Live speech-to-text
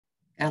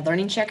A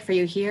learning check for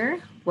you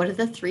here. What are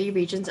the three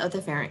regions of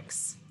the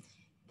pharynx?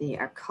 They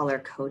are color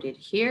coded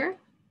here.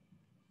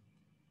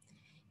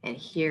 And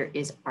here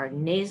is our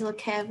nasal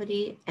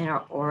cavity and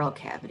our oral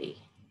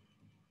cavity.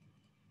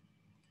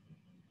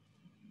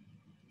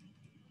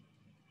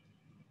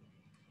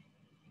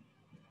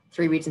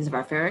 Three regions of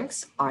our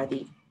pharynx are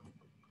the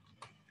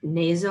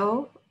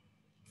nasopharynx,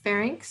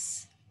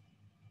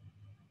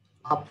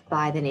 up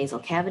by the nasal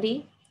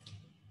cavity,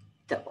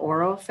 the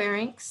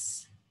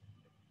oropharynx,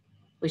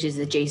 which is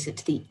adjacent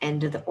to the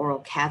end of the oral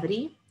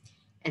cavity,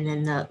 and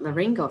then the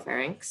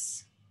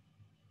laryngopharynx,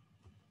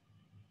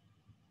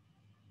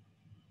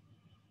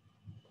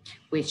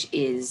 which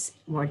is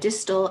more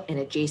distal and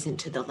adjacent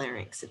to the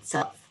larynx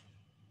itself.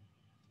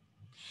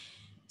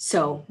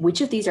 So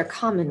which of these are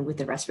common with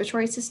the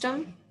respiratory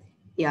system?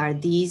 They are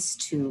these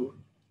two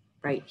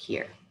right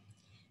here.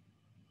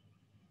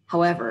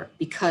 However,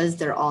 because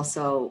they're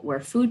also where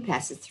food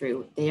passes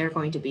through, they are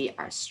going to be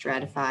our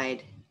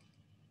stratified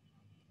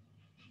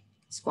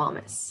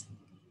squamous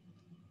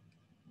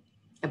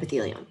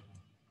epithelium.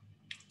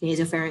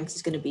 Nasopharynx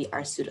is going to be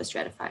our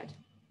pseudostratified,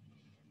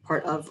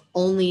 part of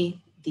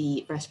only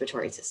the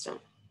respiratory system.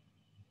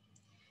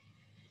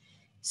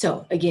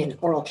 So again,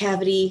 oral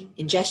cavity,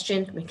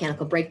 ingestion,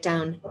 mechanical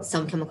breakdown,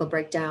 some chemical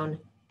breakdown,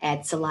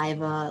 add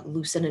saliva,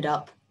 loosen it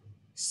up,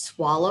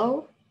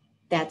 swallow,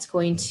 that's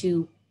going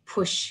to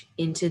push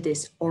into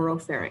this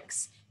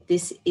oropharynx.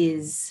 This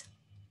is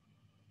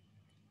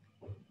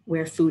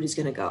where food is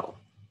going to go.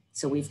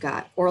 So we've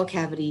got oral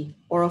cavity,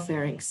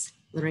 oropharynx,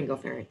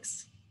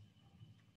 laryngopharynx.